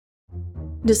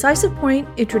Decisive Point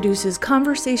introduces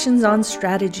Conversations on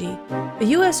Strategy, a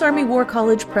U.S. Army War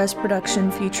College Press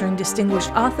production featuring distinguished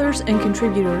authors and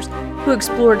contributors who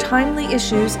explore timely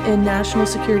issues in national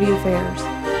security affairs.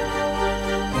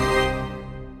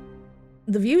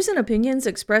 The views and opinions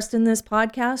expressed in this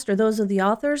podcast are those of the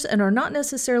authors and are not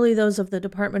necessarily those of the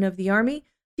Department of the Army,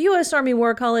 the U.S. Army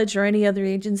War College, or any other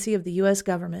agency of the U.S.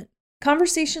 government.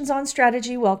 Conversations on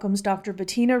Strategy welcomes Dr.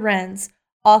 Bettina Renz,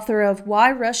 author of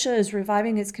Why Russia is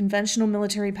Reviving Its Conventional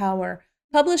Military Power,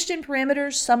 published in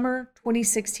Parameters Summer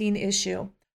 2016 issue.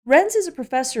 Renz is a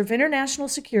professor of international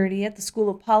security at the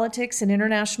School of Politics and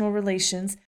International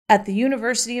Relations at the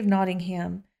University of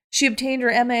Nottingham. She obtained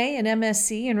her MA and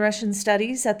MSc in Russian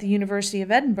Studies at the University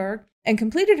of Edinburgh and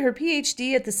completed her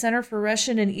PhD at the Center for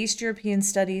Russian and East European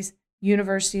Studies,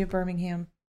 University of Birmingham.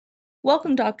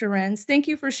 Welcome, Dr. Renz. Thank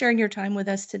you for sharing your time with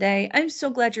us today. I'm so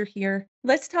glad you're here.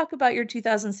 Let's talk about your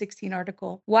 2016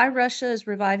 article, Why Russia is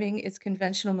Reviving Its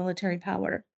Conventional Military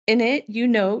Power. In it, you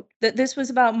note that this was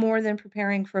about more than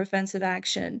preparing for offensive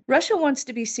action. Russia wants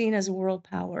to be seen as a world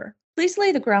power. Please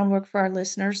lay the groundwork for our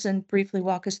listeners and briefly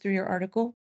walk us through your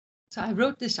article. So I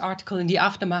wrote this article in the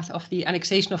aftermath of the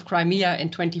annexation of Crimea in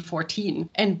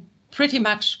 2014, and pretty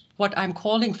much what I'm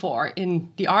calling for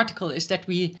in the article is that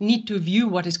we need to view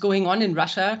what is going on in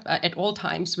Russia at all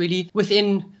times, really,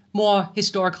 within more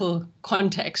historical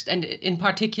context, and in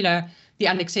particular, the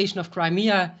annexation of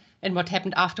Crimea and what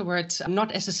happened afterwards,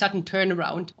 not as a sudden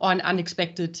turnaround or an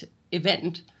unexpected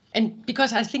event. And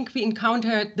because I think we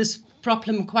encounter this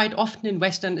problem quite often in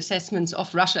Western assessments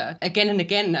of Russia, again and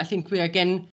again, I think we are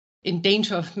again in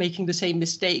danger of making the same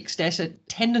mistakes. There's a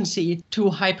tendency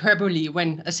to hyperbole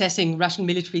when assessing Russian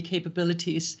military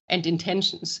capabilities and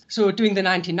intentions. So during the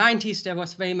 1990s, there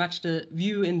was very much the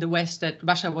view in the West that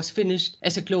Russia was finished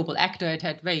as a global actor. It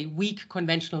had very weak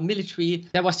conventional military.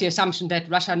 There was the assumption that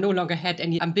Russia no longer had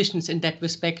any ambitions in that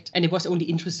respect, and it was only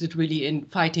interested really in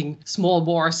fighting small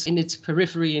wars in its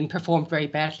periphery and performed very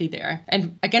badly there.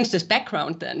 And against this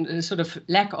background, then, the sort of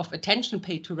lack of attention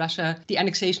paid to Russia, the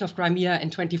annexation of Crimea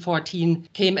in 2014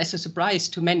 came as a surprise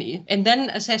to many. And then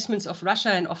assessments of Russia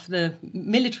and of the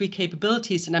military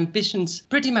capabilities and ambitions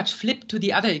pretty much flipped to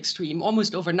the other extreme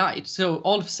almost overnight. So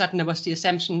all of a sudden there was the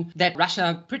assumption that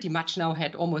Russia pretty much now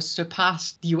had almost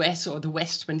surpassed the US or the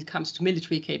West when it comes to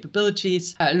military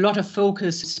capabilities. A lot of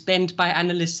focus spent by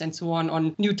analysts and so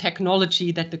on new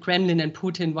technology that the Kremlin and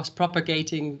Putin was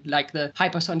propagating, like the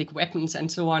hypersonic weapons and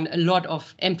so on. A lot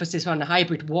of emphasis on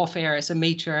hybrid warfare as a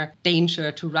major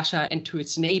danger to Russia and to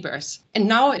its neighbors. And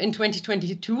now in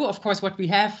 2022, of course, what we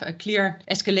have, a clear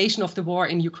escalation of the war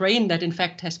in Ukraine that in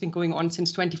fact has been going on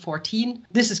since 2014.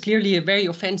 This is clearly a very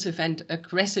offensive and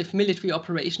aggressive military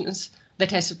operations that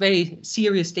has very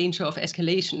serious danger of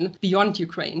escalation beyond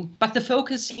Ukraine. But the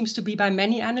focus seems to be by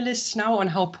many analysts now on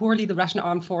how poorly the Russian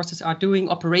armed forces are doing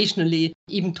operationally,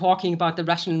 even talking about the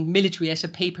Russian military as a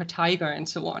paper tiger and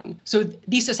so on. So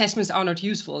these assessments are not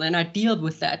useful, and I deal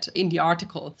with that in the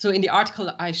article. So in the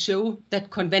article, I show that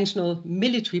conventional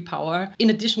military power, in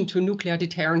addition to nuclear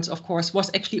deterrence, of course, was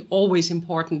actually always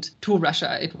important to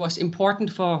Russia. It was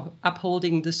important for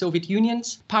upholding the Soviet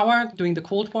Union's power during the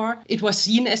Cold War. It was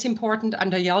seen as important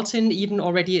under Yeltsin, even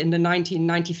already in the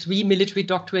 1993 military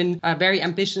doctrine, very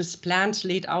ambitious plans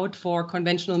laid out for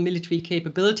conventional military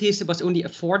capabilities. It was only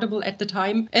affordable at the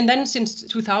time. And then since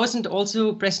 2000,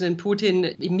 also President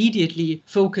Putin immediately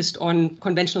focused on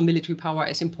conventional military power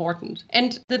as important.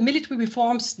 And the military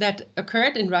reforms that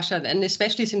occurred in Russia then,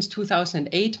 especially since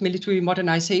 2008, military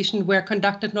modernization, were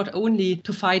conducted not only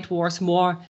to fight wars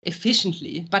more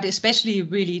efficiently, but especially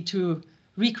really to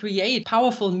recreate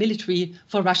powerful military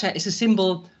for Russia as a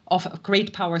symbol of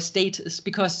great power status,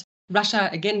 because Russia,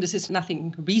 again, this is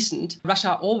nothing recent.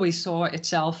 Russia always saw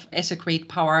itself as a great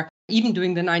power, even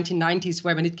during the 1990s,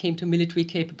 where when it came to military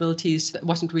capabilities, that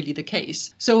wasn't really the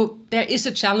case. So there is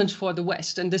a challenge for the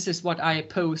West, and this is what I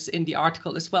pose in the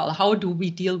article as well. How do we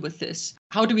deal with this?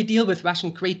 How do we deal with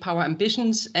Russian great power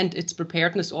ambitions and its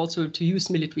preparedness also to use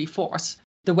military force?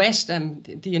 The West and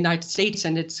the United States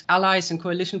and its allies and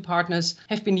coalition partners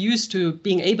have been used to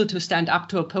being able to stand up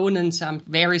to opponents,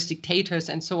 various dictators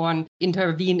and so on,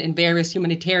 intervene in various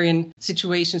humanitarian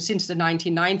situations since the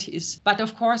 1990s. But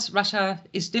of course, Russia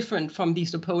is different from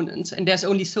these opponents, and there's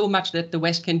only so much that the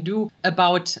West can do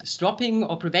about stopping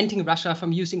or preventing Russia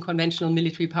from using conventional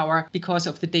military power because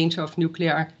of the danger of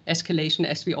nuclear escalation,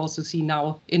 as we also see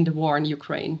now in the war in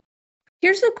Ukraine.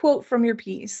 Here's a quote from your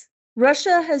piece.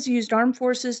 Russia has used armed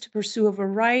forces to pursue a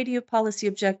variety of policy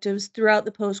objectives throughout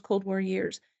the post-Cold War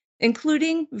years,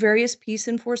 including various peace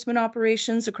enforcement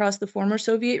operations across the former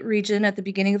Soviet region at the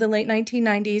beginning of the late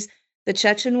 1990s The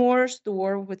Chechen Wars, the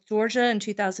war with Georgia in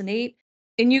 2008,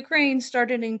 in Ukraine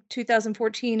started in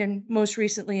 2014, and most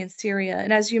recently in Syria.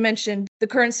 And as you mentioned, the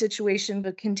current situation,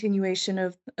 the continuation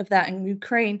of that in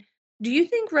Ukraine. Do you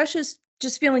think Russia's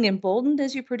just feeling emboldened,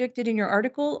 as you predicted in your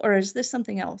article, or is this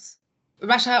something else?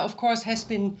 Russia, of course, has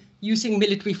been using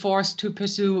military force to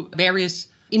pursue various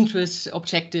interests,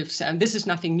 objectives, and this is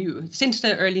nothing new since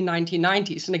the early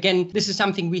 1990s. And again, this is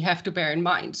something we have to bear in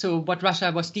mind. So what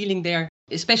Russia was dealing there,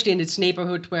 especially in its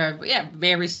neighborhood, where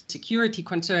various security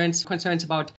concerns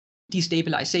about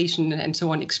destabilization and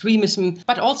so on, extremism,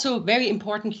 but also very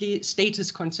importantly,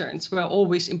 status concerns were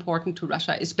always important to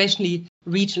Russia, especially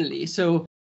regionally. So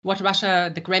what Russia,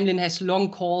 the Kremlin, has long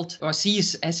called or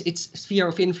sees as its sphere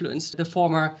of influence, the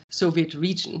former Soviet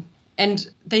region.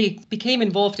 And they became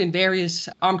involved in various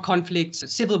armed conflicts,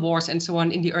 civil wars, and so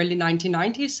on in the early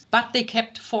 1990s. But they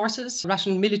kept forces,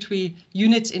 Russian military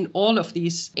units in all of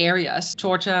these areas,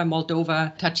 Georgia,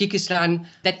 Moldova, Tajikistan,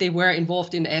 that they were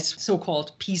involved in as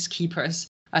so-called peacekeepers.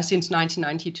 Since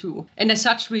 1992. And as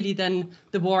such, really, then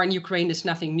the war in Ukraine is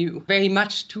nothing new. Very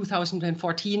much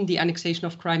 2014, the annexation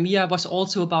of Crimea was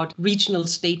also about regional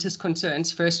status concerns,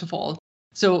 first of all.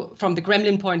 So from the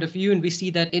Kremlin point of view, and we see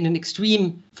that in an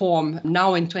extreme form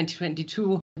now in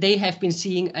 2022, they have been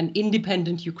seeing an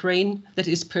independent Ukraine that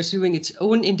is pursuing its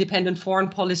own independent foreign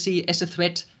policy as a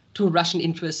threat to Russian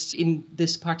interests in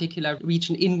this particular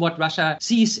region, in what Russia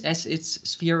sees as its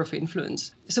sphere of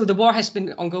influence. So the war has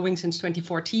been ongoing since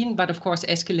 2014, but of course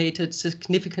escalated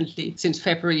significantly since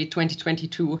February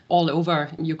 2022 all over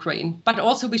Ukraine. But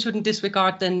also we shouldn't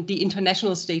disregard then the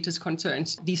international status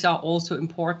concerns. These are also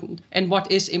important. And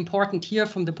what is important here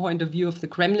from the point of view of the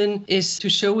Kremlin is to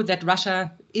show that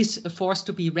Russia is a force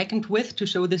to be reckoned with, to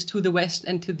show this to the West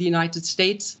and to the United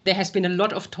States. There has been a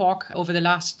lot of talk over the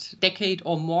last decade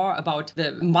or more about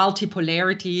the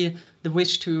multipolarity, the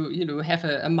wish to have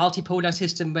a multipolar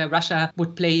system where Russia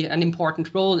would play an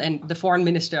important role. And the foreign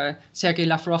minister, Sergei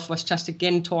Lavrov, was just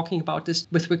again talking about this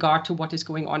with regard to what is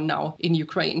going on now in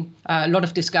Ukraine. A lot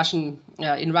of discussion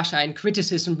in Russia and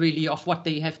criticism really of what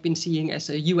they have been seeing as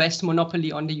a US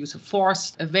monopoly on the use of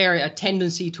force, a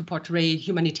tendency to portray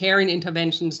humanitarian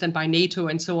interventions then by NATO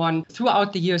and so on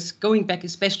throughout the years, going back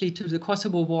especially to the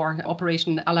Kosovo War,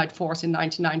 Operation Allied Force in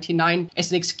 1999, as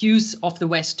an excuse of the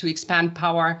West to expand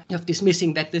power, of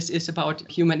dismissing that this is about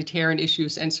humanitarian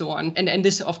issues and so on. And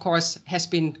this, of course, has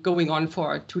been going on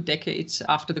for 2 decades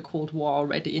after the Cold War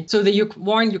already. So the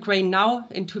war in Ukraine now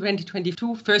in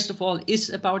 2022, first of all, is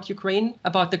about Ukraine,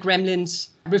 about the Kremlin's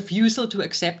refusal to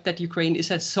accept that Ukraine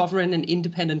is a sovereign and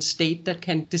independent state that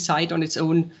can decide on its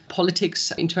own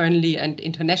politics internally and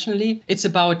internationally. It's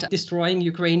about destroying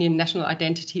Ukrainian national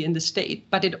identity in the state.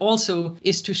 But it also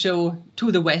is to show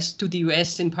to the West, to the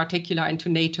US in particular, and to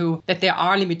NATO, that there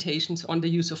are limitations on the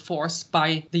use of force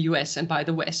by the US and by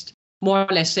the West. More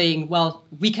or less saying, well,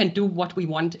 we can do what we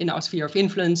want in our sphere of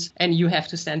influence, and you have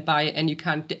to stand by, and you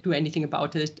can't do anything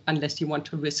about it unless you want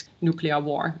to risk nuclear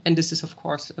war. And this is, of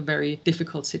course, a very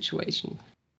difficult situation.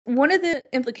 One of the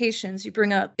implications you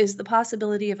bring up is the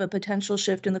possibility of a potential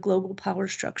shift in the global power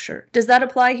structure. Does that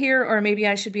apply here? Or maybe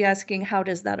I should be asking, how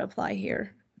does that apply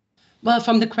here? Well,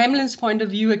 from the Kremlin's point of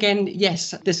view, again,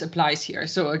 yes, this applies here.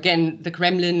 So again, the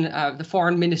Kremlin, the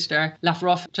foreign minister,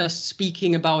 Lavrov, just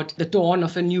speaking about the dawn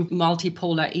of a new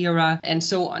multipolar era and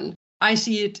so on. I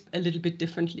see it a little bit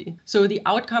differently. So the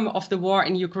outcome of the war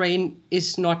in Ukraine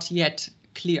is not yet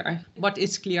clear. What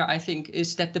is clear, I think,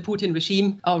 is that the Putin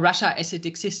regime, or Russia as it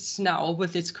exists now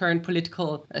with its current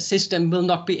political system, will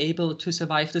not be able to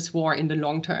survive this war in the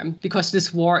long term, because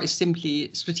this war is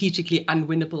simply strategically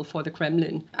unwinnable for the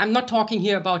Kremlin. I'm not talking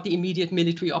here about the immediate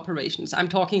military operations. I'm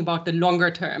talking about the longer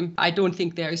term. I don't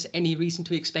think there is any reason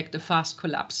to expect a fast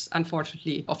collapse,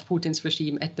 unfortunately, of Putin's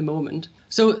regime at the moment.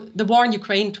 So the war in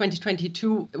Ukraine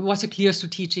 2022 was a clear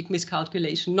strategic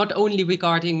miscalculation, not only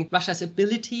regarding Russia's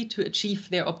ability to achieve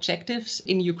their objectives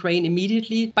in Ukraine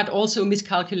immediately, but also a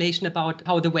miscalculation about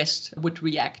how the West would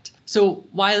react. So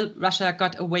while Russia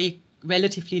got away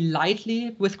relatively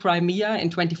lightly with Crimea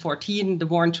in 2014, the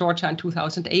war in Georgia in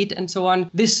 2008, and so on,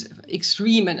 this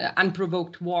extreme and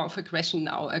unprovoked war of aggression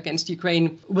now against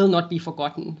Ukraine will not be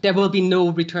forgotten. There will be no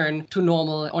return to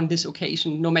normal on this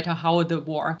occasion, no matter how the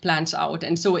war plans out.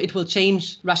 And so it will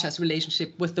change Russia's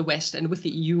relationship with the West and with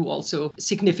the EU also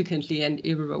significantly and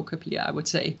irrevocably, I would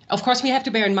say. Of course, we have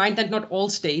to bear in mind that not all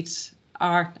states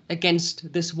are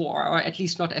against this war, or at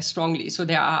least not as strongly. So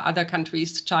there are other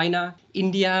countries, China,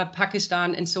 India,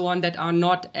 Pakistan, and so on, that are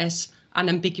not as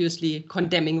unambiguously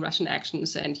condemning Russian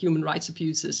actions and human rights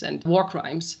abuses and war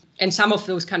crimes. And some of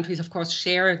those countries, of course,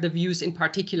 share the views in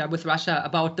particular with Russia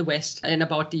about the West and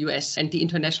about the US and the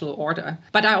international order.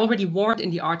 But I already warned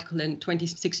in the article in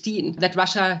 2016 that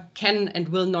Russia can and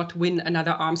will not win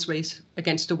another arms race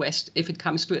against the West if it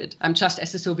comes to it, just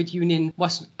as the Soviet Union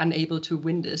was unable to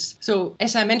win this. So,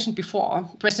 as I mentioned before,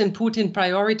 President Putin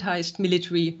prioritized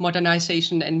military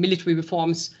modernization and military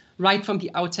reforms right from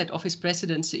the outset of his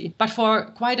presidency. But for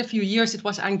quite a few years, it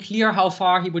was unclear how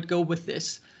far he would go with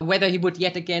this, whether he would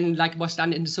yet again, like was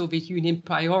done in the Soviet Union,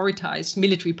 prioritize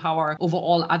military power over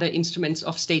all other instruments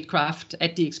of statecraft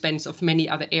at the expense of many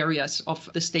other areas of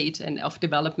the state and of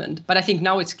development. But I think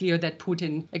now it's clear that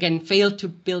Putin, again, failed to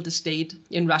build a state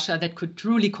in Russia that could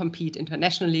truly compete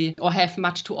internationally or have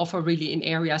much to offer really in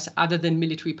areas other than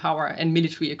military power and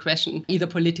military aggression, either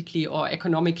politically or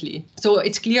economically. So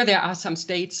it's clear there are some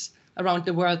states around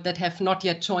the world that have not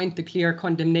yet joined the clear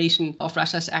condemnation of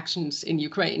Russia's actions in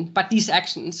Ukraine. But these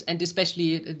actions, and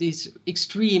especially these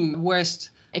extreme worst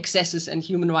excesses and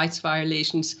human rights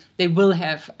violations, they will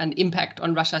have an impact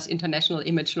on Russia's international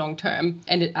image long term.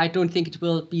 And I don't think it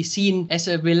will be seen as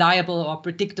a reliable or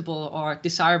predictable or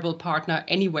desirable partner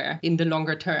anywhere in the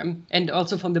longer term. And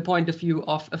also from the point of view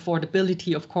of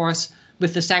affordability, of course,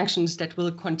 with the sanctions that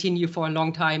will continue for a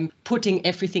long time, putting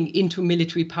everything into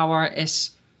military power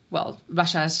as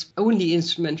Russia's only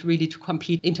instrument really to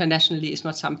compete internationally is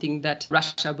not something that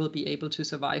Russia will be able to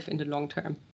survive in the long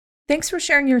term. Thanks for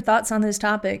sharing your thoughts on this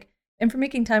topic and for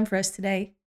making time for us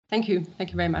today. Thank you.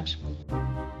 Thank you very much.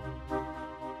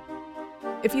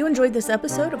 If you enjoyed this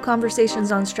episode of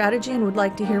Conversations on Strategy and would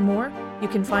like to hear more, you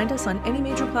can find us on any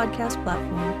major podcast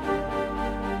platform.